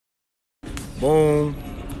Boom.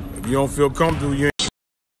 If you don't feel comfortable, you'll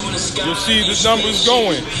see the numbers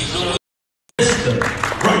going.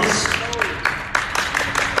 Rice.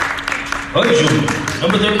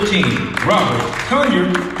 Number 13, Robert Conyer.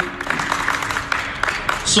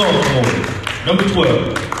 Sophomore. Number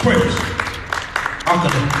 12, Prince.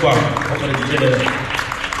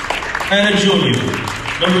 And a junior.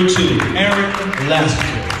 Number 2, Aaron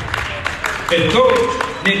Lasker. Head coach,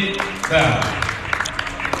 Nick Powell.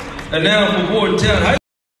 And now for Bordentown High.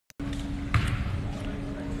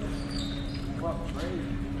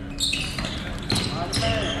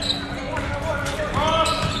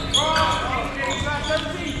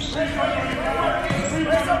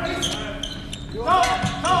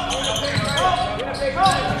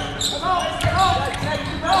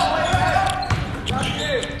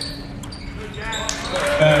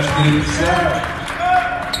 Pass inside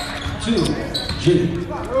to J.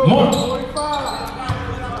 Martin.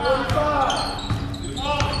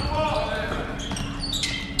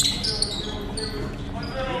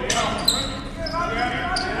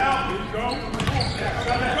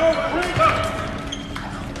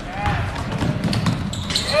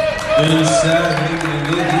 Inside, making it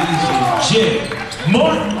look easy. J.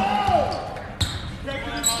 Martin.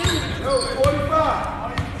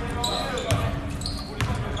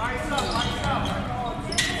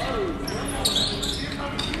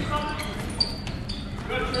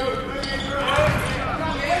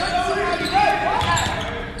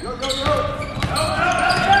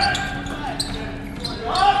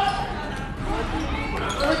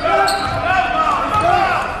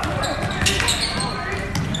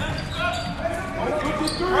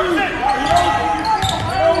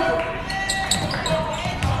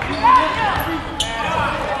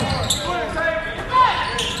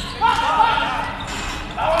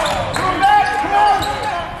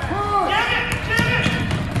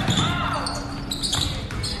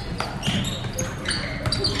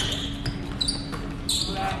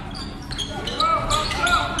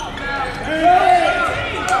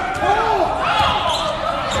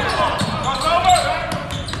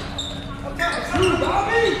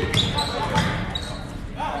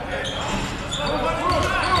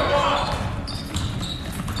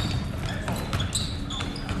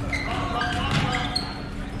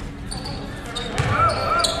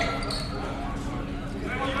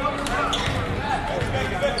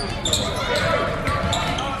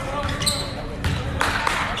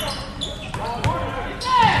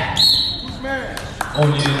 On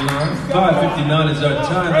the line, 5:59 is our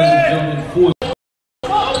time, ladies and gentlemen. Four.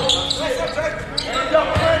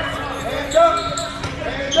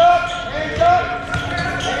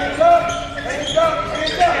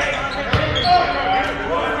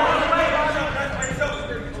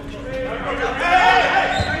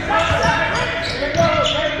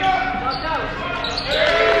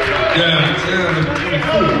 Downtown,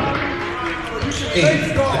 24.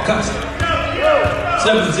 8, Acosta.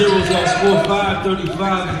 7 zeros on score,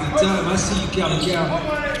 5:35 at the time. I see you counting out.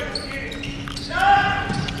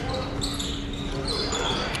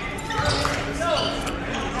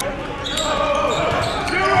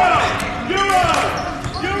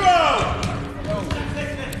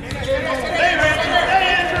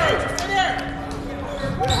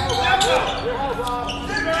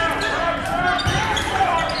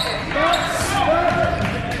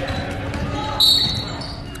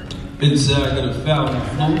 Inside, got a foul on the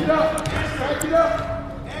floor. Stack it up.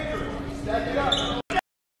 Stack it up.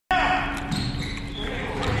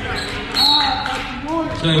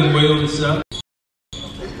 Same way on the side.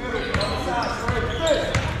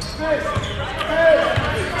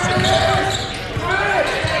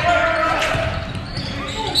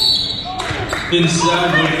 Inside,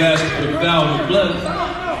 go basket for the foul on the blood.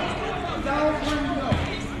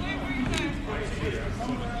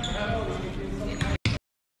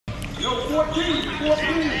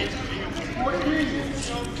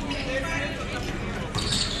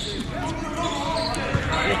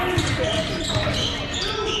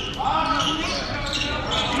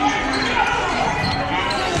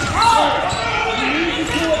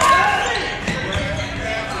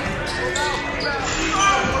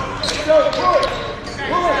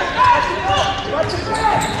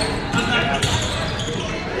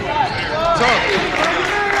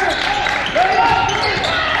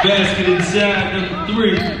 Basket inside, number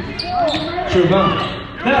 3, Trevon.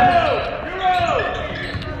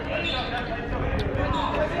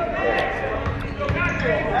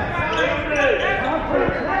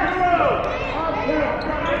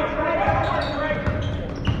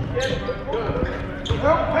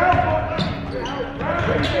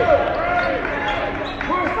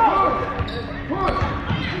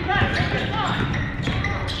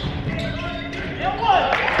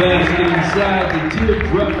 Basket inside the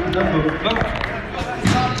teardrop number 5.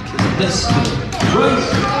 That's Bryce.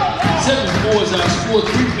 7-4 is our score.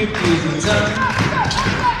 350 is the time.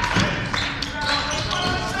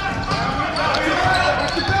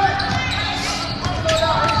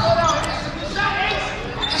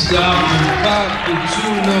 Stopping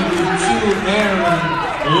 5-2, number 2, Aaron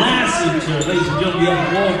Lassiter. Ladies and gentlemen, we have a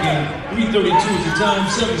ball game. 3:32 is the time.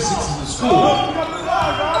 7-6 is the score.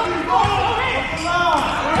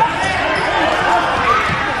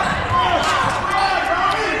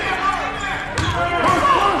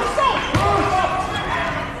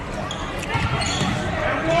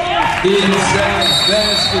 Inside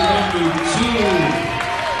basket number 2.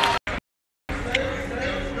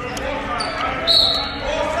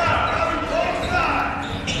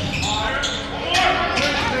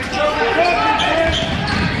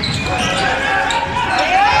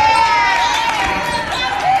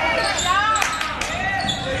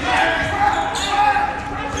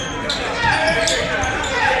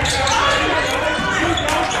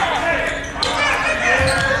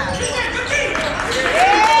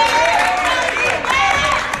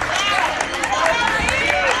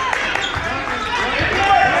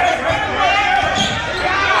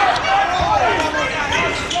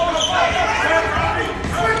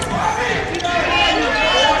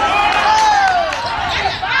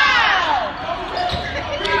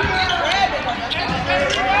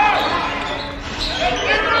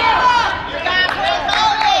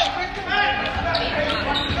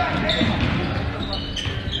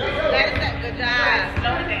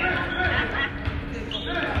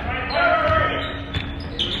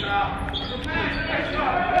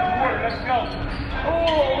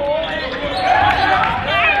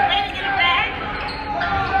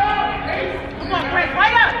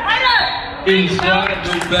 Inside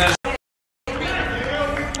the basket.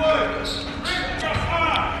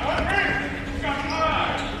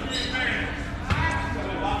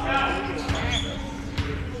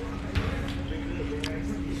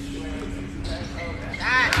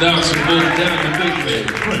 Now it's a Bordentown, the big man,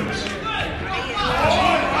 Prince.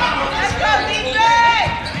 Let's go, DJ!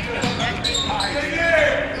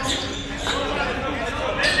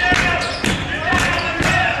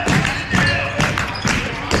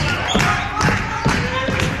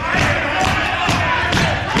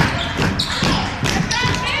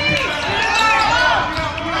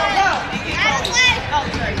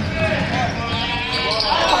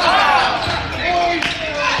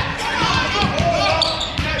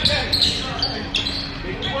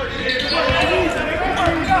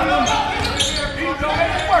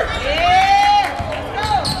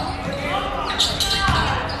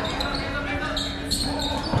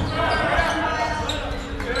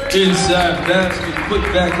 Inside basket, put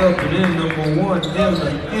back up and in, number 1,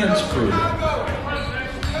 Medford.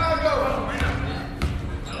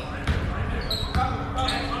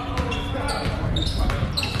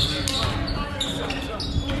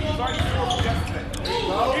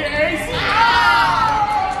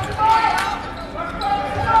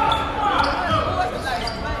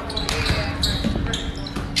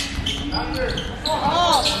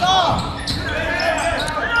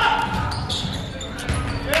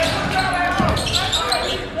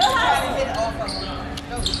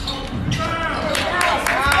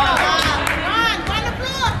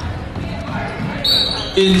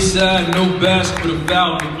 Inside, no basket, but a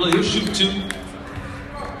foul to play. He'll shoot 2.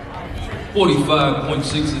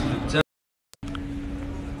 45.6 is the time.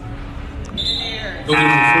 Going to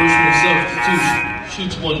the first one, substitution.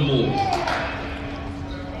 Shoots 1 more.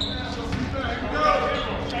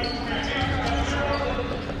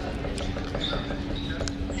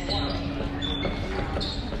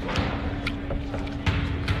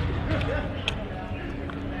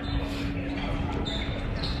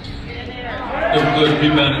 No good,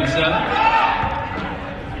 rebound inside.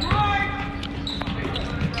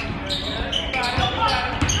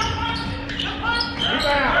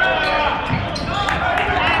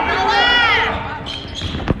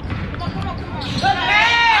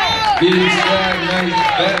 Inside, nice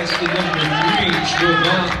basket number 3,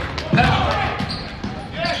 Trevon Powell.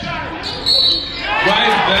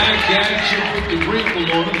 Right back action with the wrinkle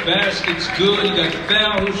on it. Basket's good, he got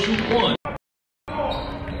fouled, he'll shoot 1.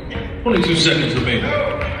 22 seconds remaining.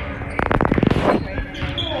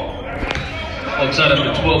 Outside of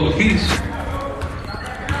the 12 apiece.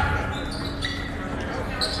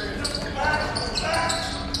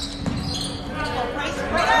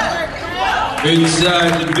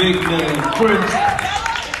 Inside the big man, Prince.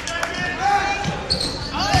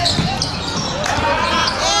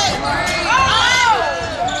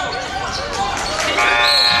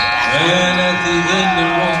 And at the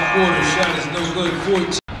end,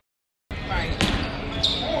 14.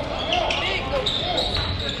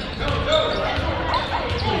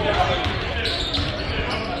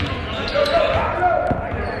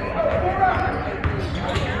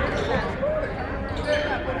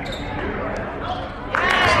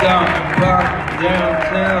 Stop and pop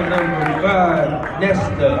downtown, number 5,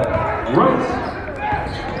 Nesta Rice.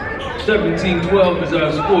 17-12 is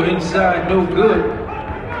our score. Inside, no good.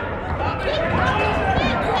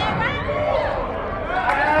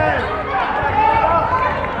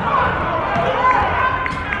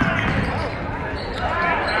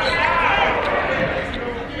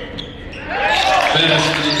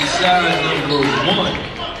 Basket inside, number 1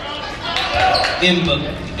 in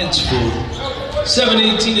Medford.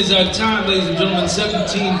 7-18 is our time, ladies and gentlemen.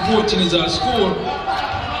 17-14 is our score.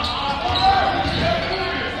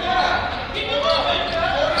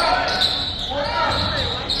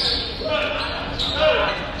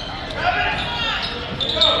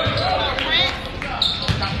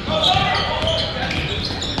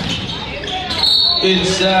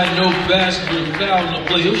 Inside, no basket, foul on the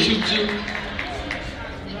play. He'll shoot 2.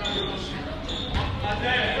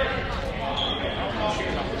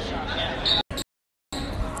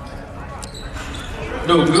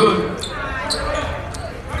 No good.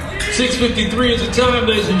 6:53 is the time,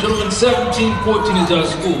 ladies and gentlemen. 17-14 is our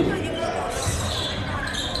score.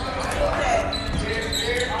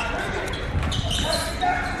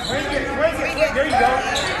 There you go.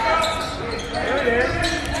 There it is.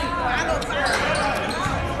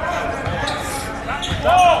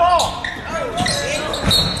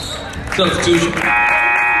 Substitution.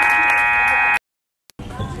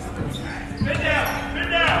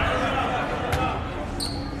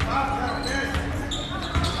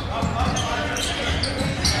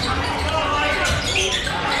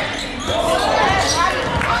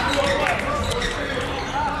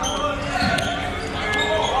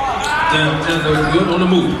 Downtown, no good, on the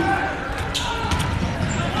move.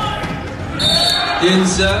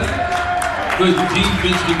 Inside, good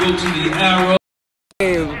defense to go to the arrow.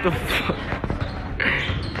 Hey, what the fuck?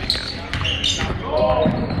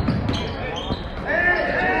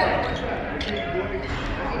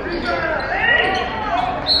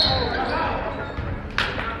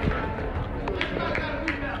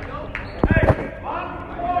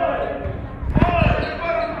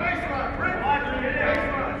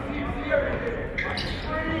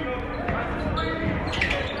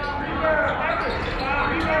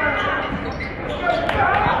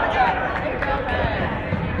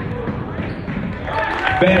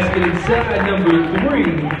 Basket inside, number 3,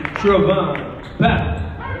 Trevon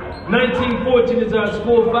Powell. 19-14 is our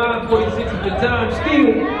score. 5:46 at the time. Steal.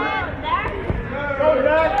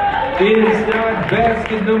 Inside,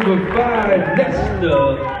 basket number 5, Nesta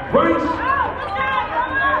Rice.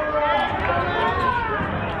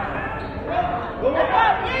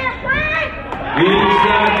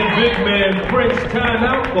 Inside, the big man, Prince,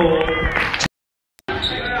 timeout call.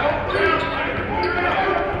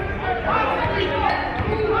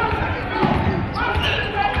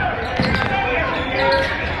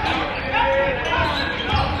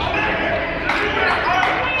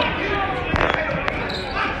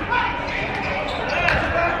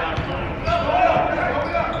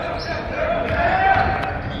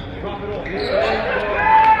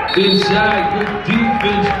 Inside, good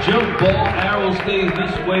defense, jump ball, arrow stays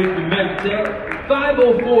this way for Medford.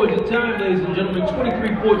 5:04 is the time, ladies and gentlemen.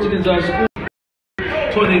 23-14 is our score.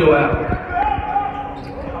 Tornado out.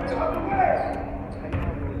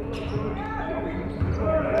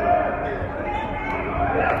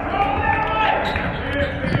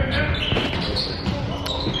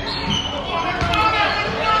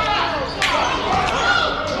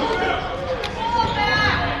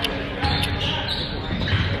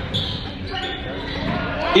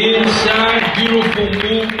 Inside, beautiful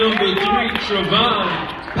move, number 3, Trevon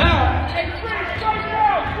Powell.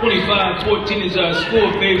 25-14 is our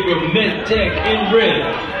score, favor of MedTech in red.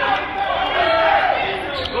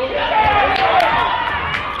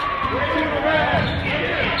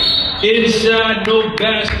 Inside, no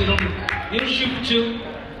basket on the, he'll shoot 2.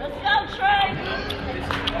 Let's go, Trey.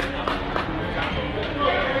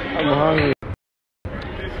 I'm hungry.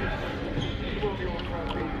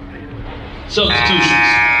 Substitutions.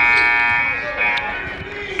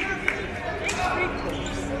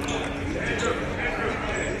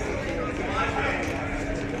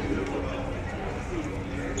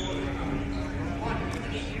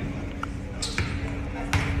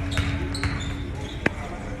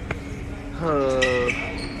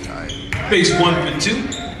 Base 1 for 2.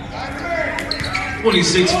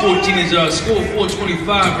 26-14 is our score.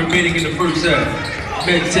 4:25 remaining in the first half.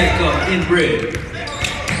 Medtech up in red.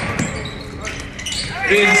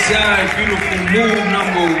 Inside, beautiful move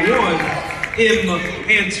number 1,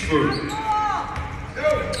 Hansford.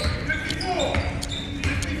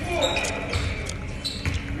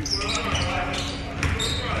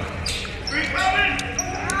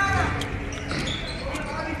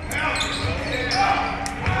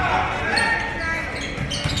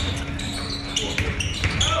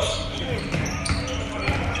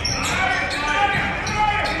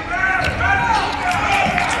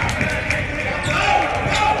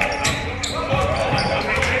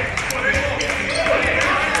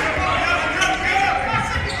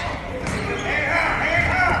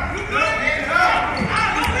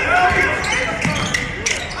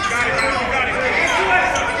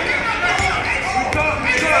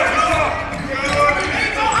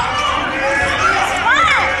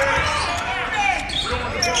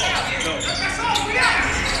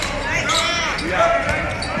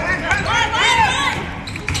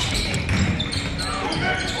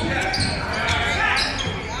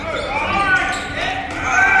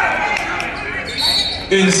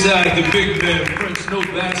 Inside the big man, Prince, no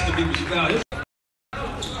basket, he was fouled.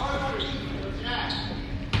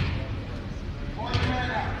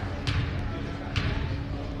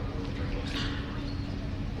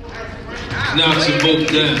 Knocks them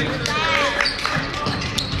both down.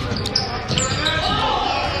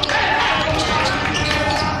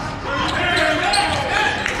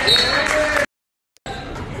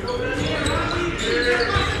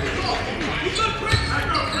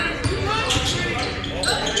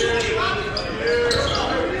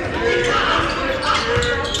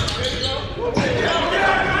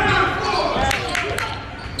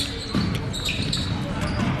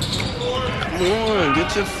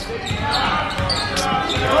 Get your...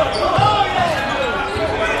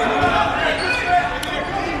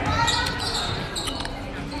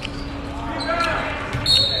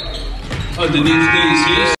 Underneath these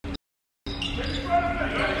here.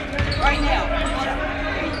 Right now.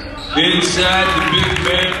 Inside the big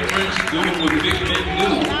man, Prince doing what big men do.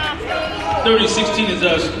 30-16 is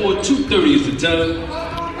our score, 2:30 is the time.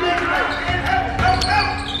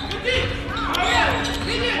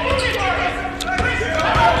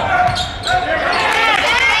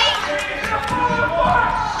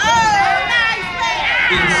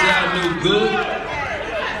 Inside, no good.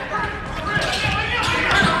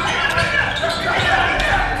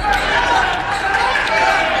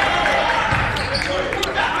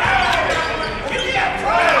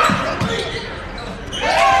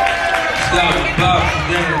 Stop Bob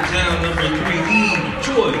downtown, number 3,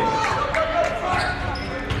 Troy.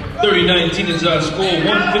 30-19 is our score,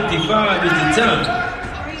 1:55 is the time.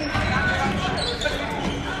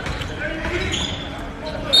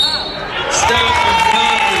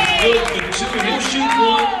 Good for 2, he'll shoot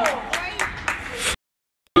 1.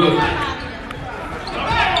 Good.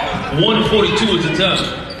 1:42 is the time.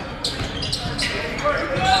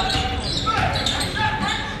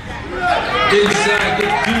 Inside,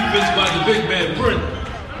 good defense by the big man, Brent.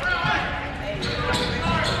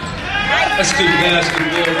 That's good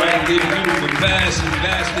basketball right there. Beautiful pass and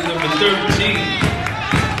basket number 13.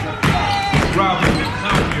 Robert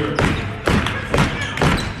Collier.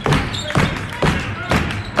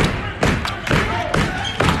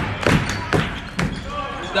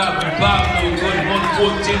 Stop and pop, no good.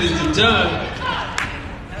 1:14 is the time.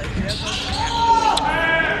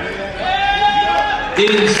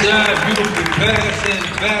 Inside, beautiful pass and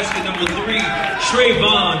basket number 3,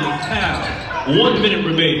 Trayvon Powell. 1 minute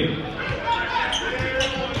remaining.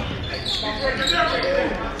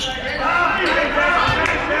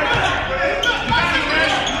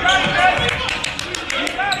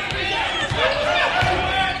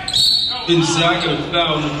 Inside, got a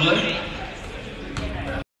foul to play.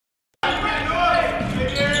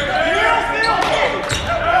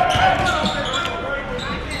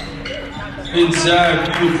 Inside,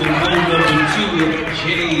 beautiful move number 2,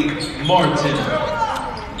 Jay Martin.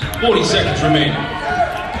 40 seconds remaining.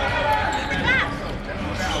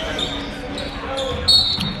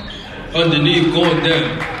 Underneath, going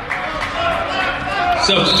down.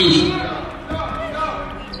 Substitution.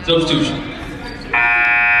 Substitution.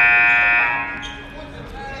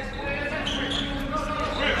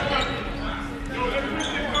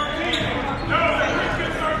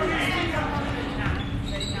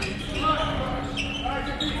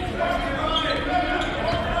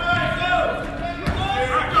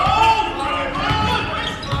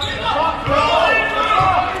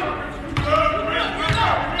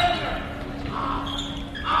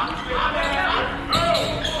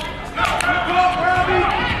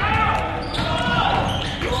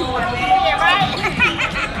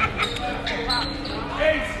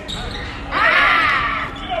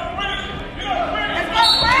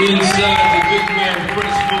 Inside the big man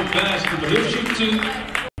principal basketball. He'll shoot two.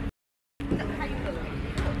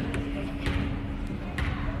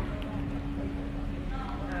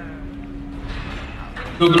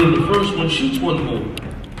 He'll go to the first one, shoots one more.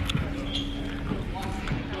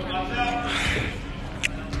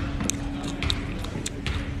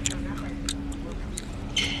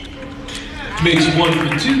 Makes 1 for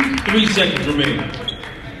 2, 3 seconds remaining.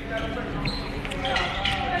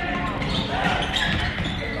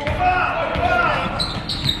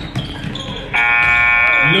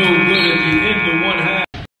 No good at the end of one half.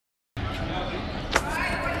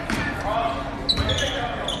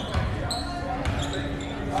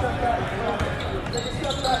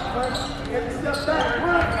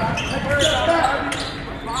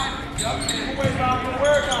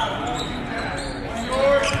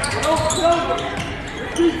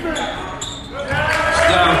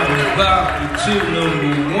 Stop and block the 2,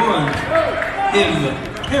 number 1 in the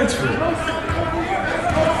Medford.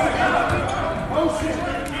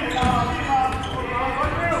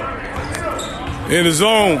 In the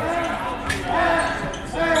zone.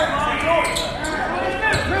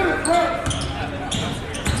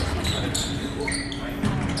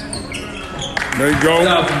 There you go.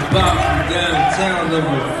 Stop and block from downtown,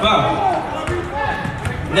 number 5.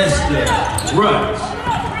 Lester Rush.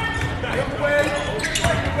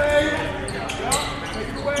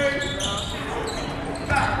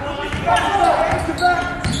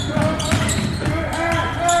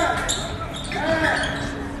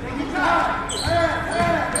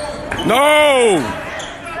 No!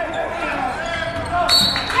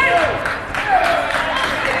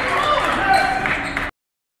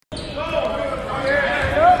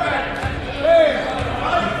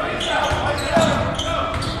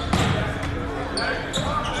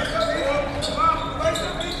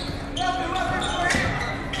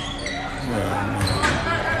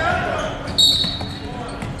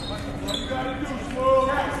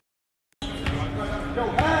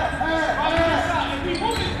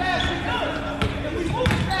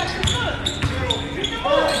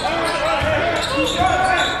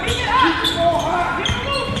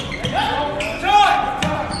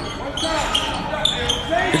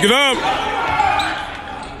 Pick it up.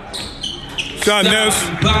 Shot Ness.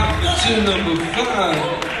 Back to number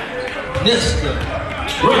 5. Nesta.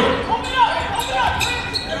 Right.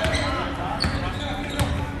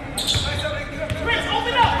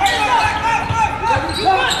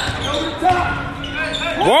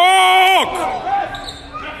 Walk!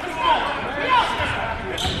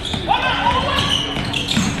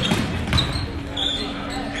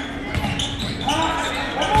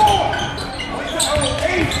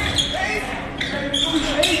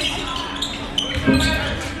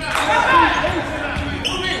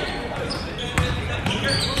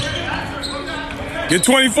 Get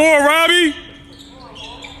 24, Robbie.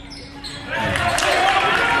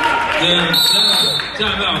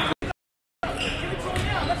 Time out.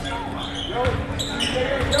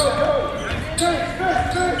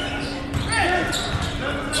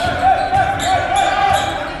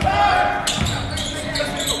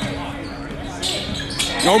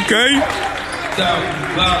 Okay.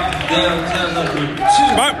 Downtown number 2.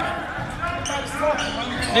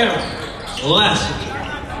 Aaron Lassiter.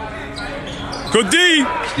 Good D.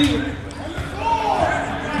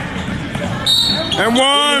 And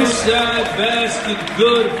 1. Inside basket,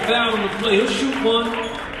 good. Foul on the play. He'll shoot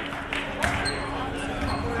 1.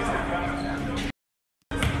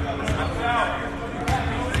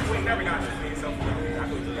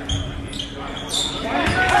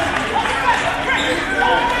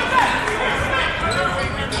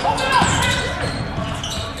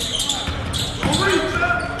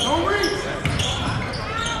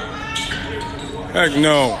 Heck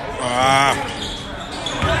no.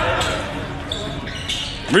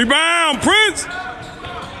 Rebound, Prince.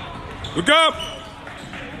 Look up.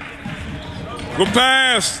 Good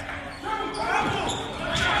pass.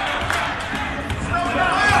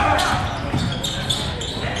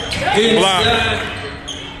 Block.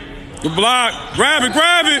 Good block. Grab it,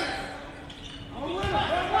 grab it.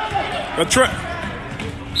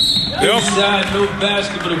 Inside, no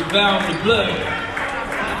basket, but a foul on the play.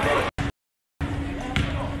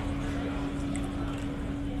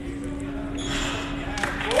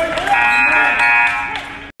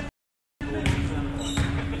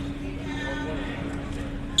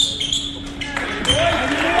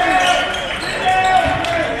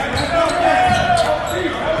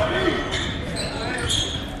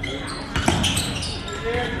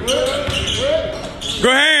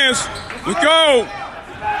 Good hands. Let's go.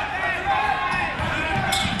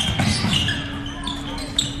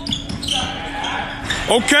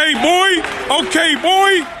 Okay, boy. Okay,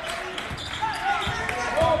 boy.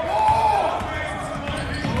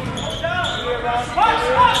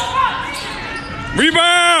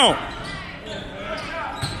 Rebound.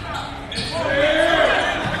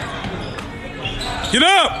 Get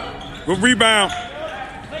up. Good rebound.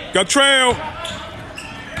 Got trail.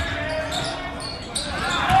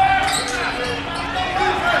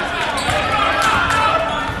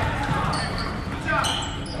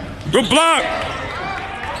 Good block.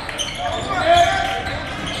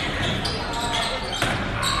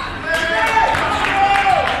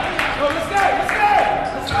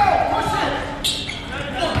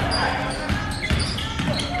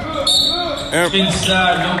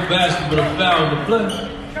 Inside, no basket, but a foul to play.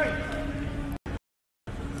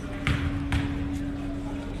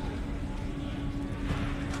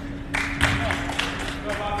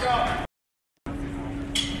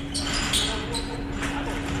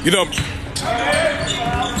 Get up.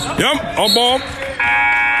 Yep, on ball.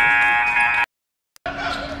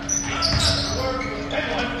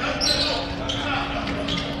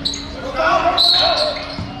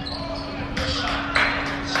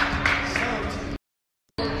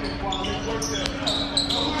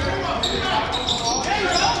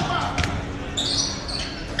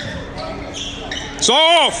 It's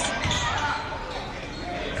off.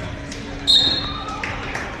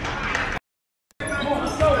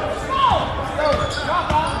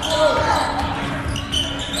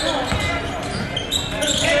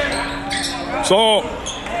 It's off.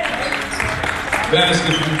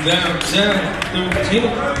 Basket from downtown, 13.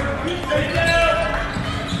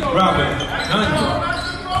 Robert,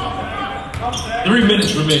 9. 3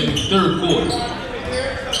 minutes remaining, third quarter.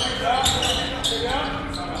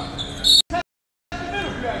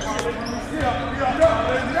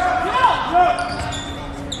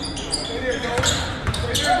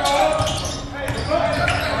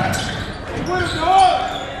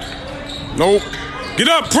 Nope. Get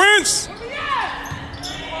up, Prince.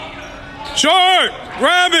 Short.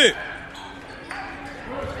 Grab it.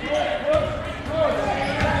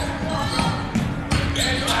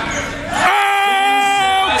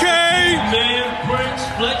 Oh, okay. Man, Prince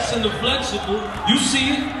flexing the flexible. You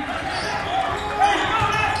see it.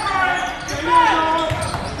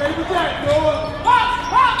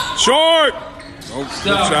 Short. Oh,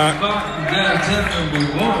 good shot. Downtown number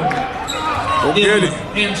 1. Go get it.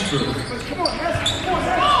 Hamstring.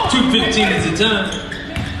 2:15 is the time.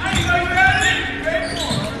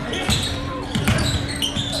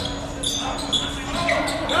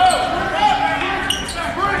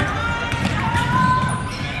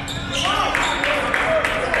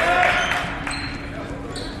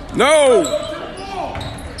 No.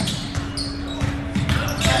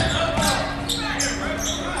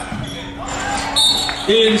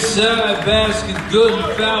 Inside basket, good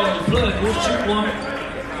and foul to play. What you want?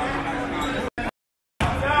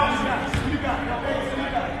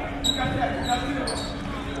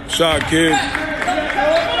 Shot, kid.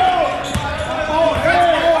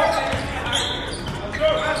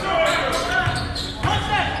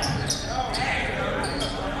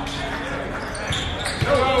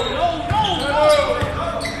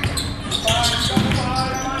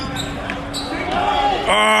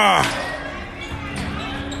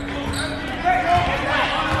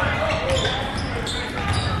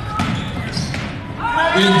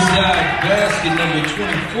 Inside basket number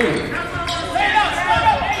 24.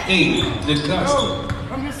 8, DeCosta.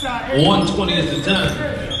 1:20 at the time.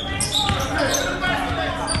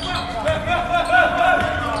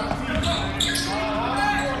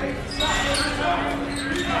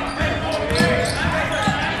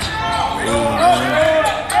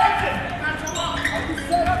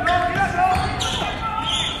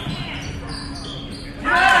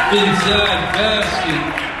 Inside basket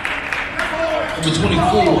number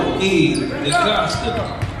 24, DeCosta.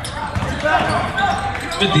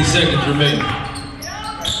 50 seconds remaining.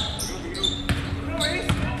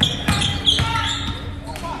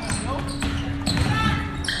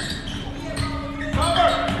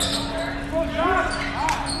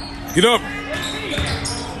 Get up.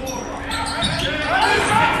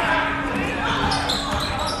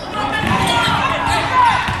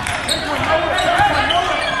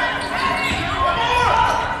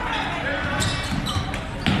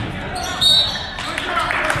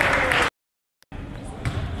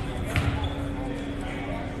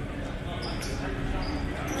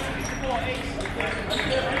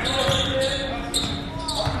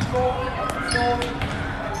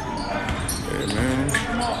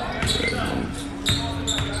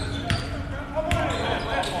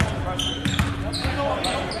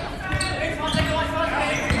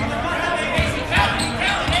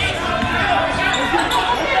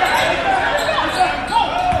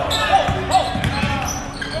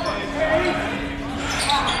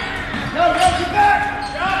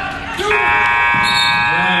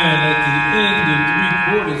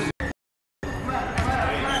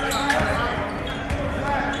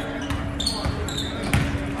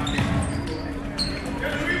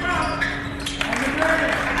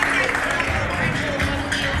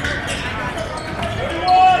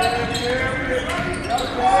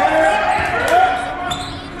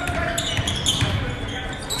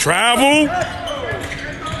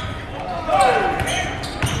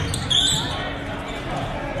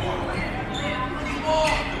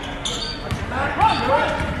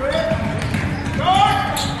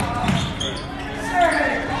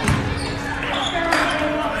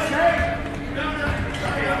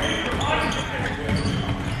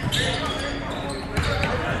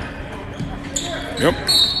 Yep.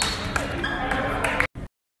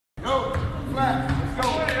 Go, flat, let's go.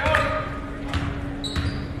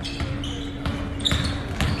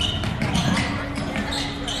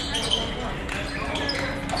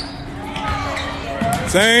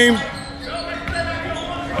 Same.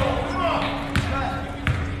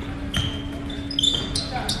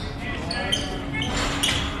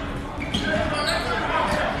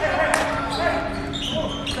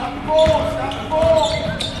 Stop the ball, stop the ball.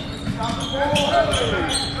 Stop the ball.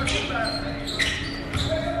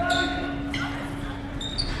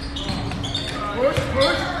 Push,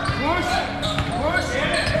 push, push, push.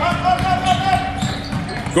 Up, up, up, up,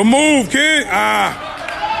 up. Good move, kid. Ah.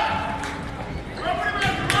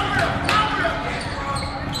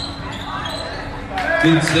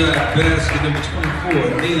 Inside basket number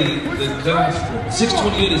 24, Nate the Constant.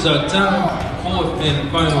 6:28 is our time, fourth and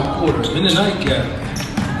final quarter. In the nightcap,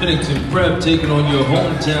 Pennington Prep taking on your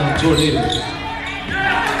hometown Tornadoes.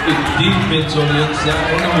 Good defense on the inside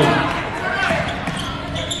on the move.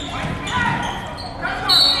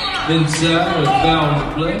 Inside with a foul on the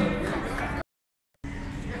play.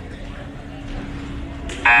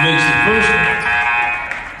 Makes the first one.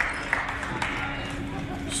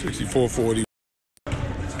 64-40.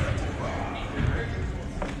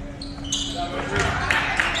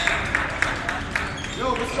 Yo,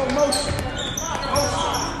 let's go motion.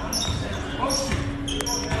 Motion.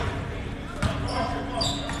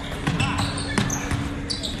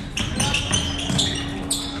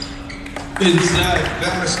 Inside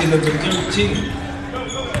basket number 13,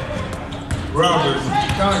 Robert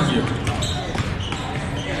Kanye.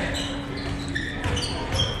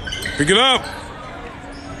 Pick it up.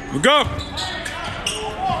 Look up.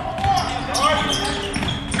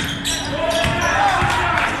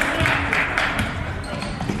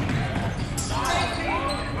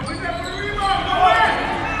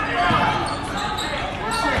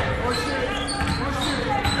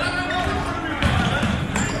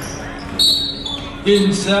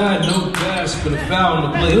 Inside, no pass, but a foul on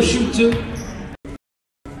the play. He'll shoot two.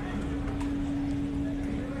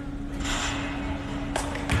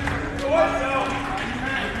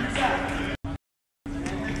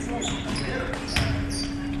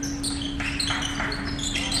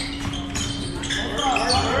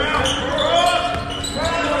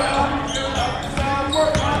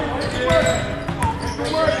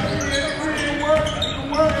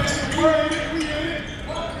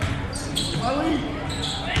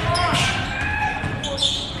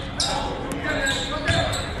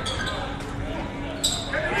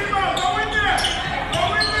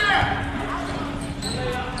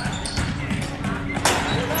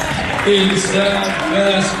 Inside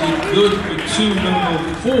basket, good for two, number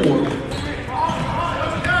 4.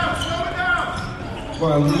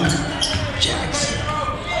 Waleed Jackson.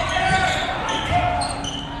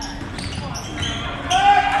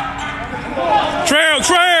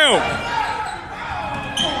 Trail.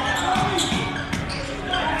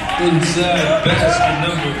 Inside basket,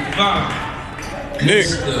 number 5.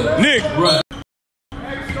 Nick. Right.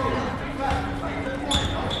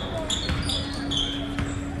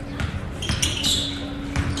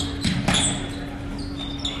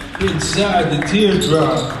 Inside the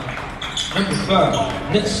teardrop, number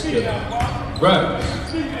 5, Nestor Rice.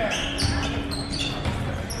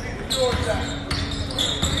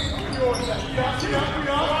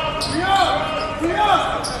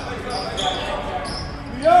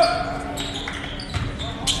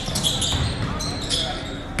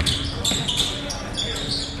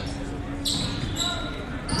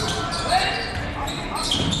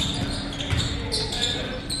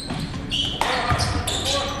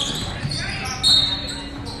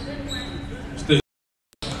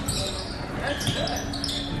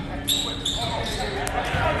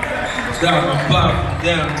 Down Bob,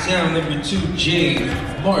 downtown, number 2, Jay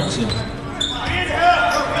Martin.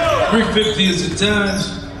 3:50 is the time.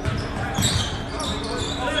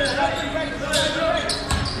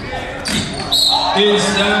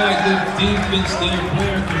 Inside, the defense there,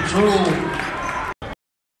 player control.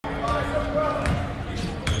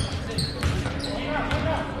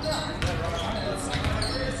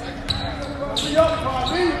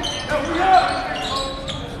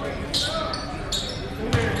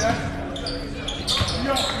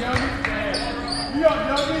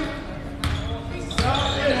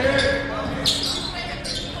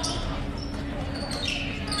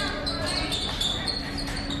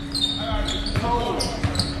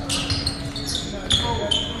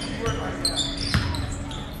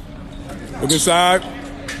 Look inside.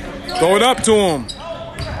 Throw it up to him.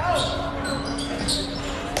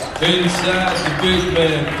 Inside the big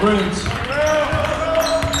man, Prince.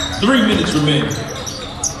 3 minutes remain.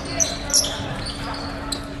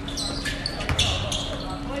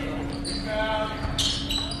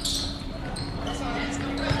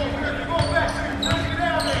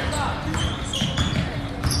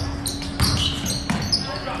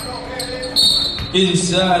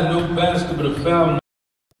 Inside, no basket, but a foul.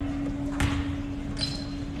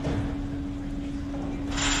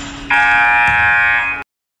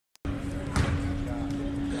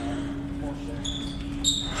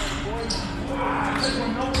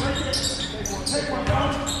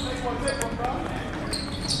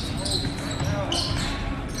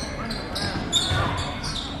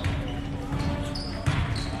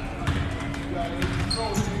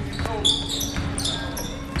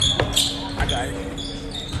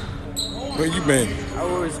 Where you been? I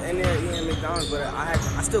was in there eating McDonald's, but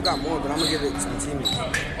I still got more, but I'm gonna give it to the teammates.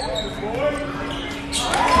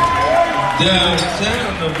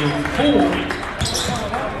 Downtown, number 4.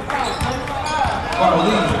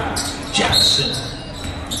 Marlene Jackson.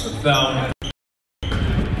 Foul.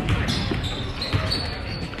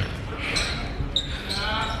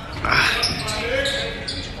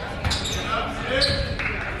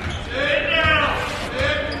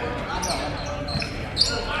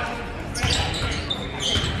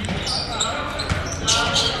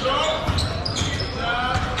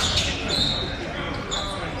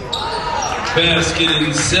 Basket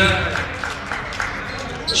inside.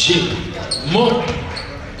 Chip. Mark.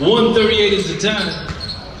 1:38 is the time.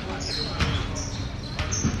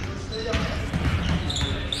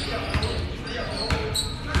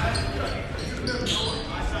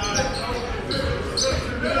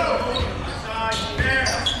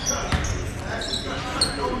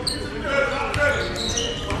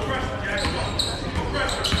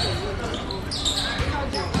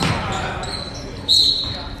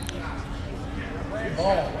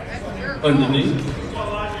 Underneath.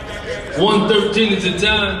 1:13 is the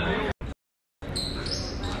time.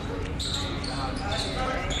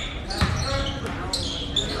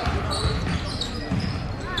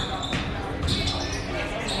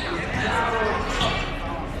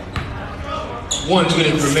 One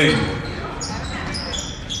minute remaining.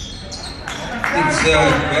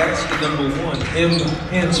 Inside basket number 1, M.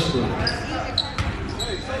 Hansford.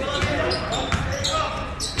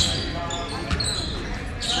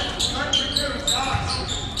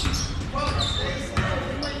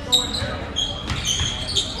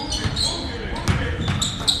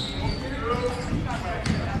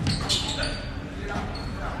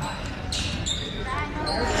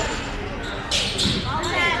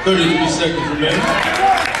 .33 seconds remaining.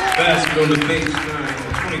 Basket on the baseline,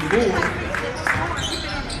 24.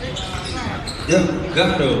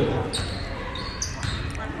 Delgado.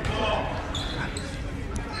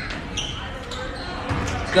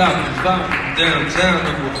 Stop and foul downtown,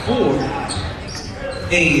 number 4.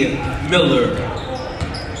 A. Miller.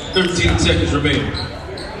 13 seconds remaining.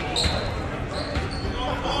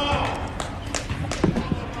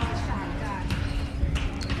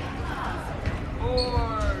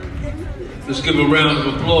 Let's give a round of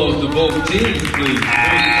applause to both teams, please. Great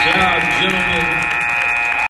job, gentlemen.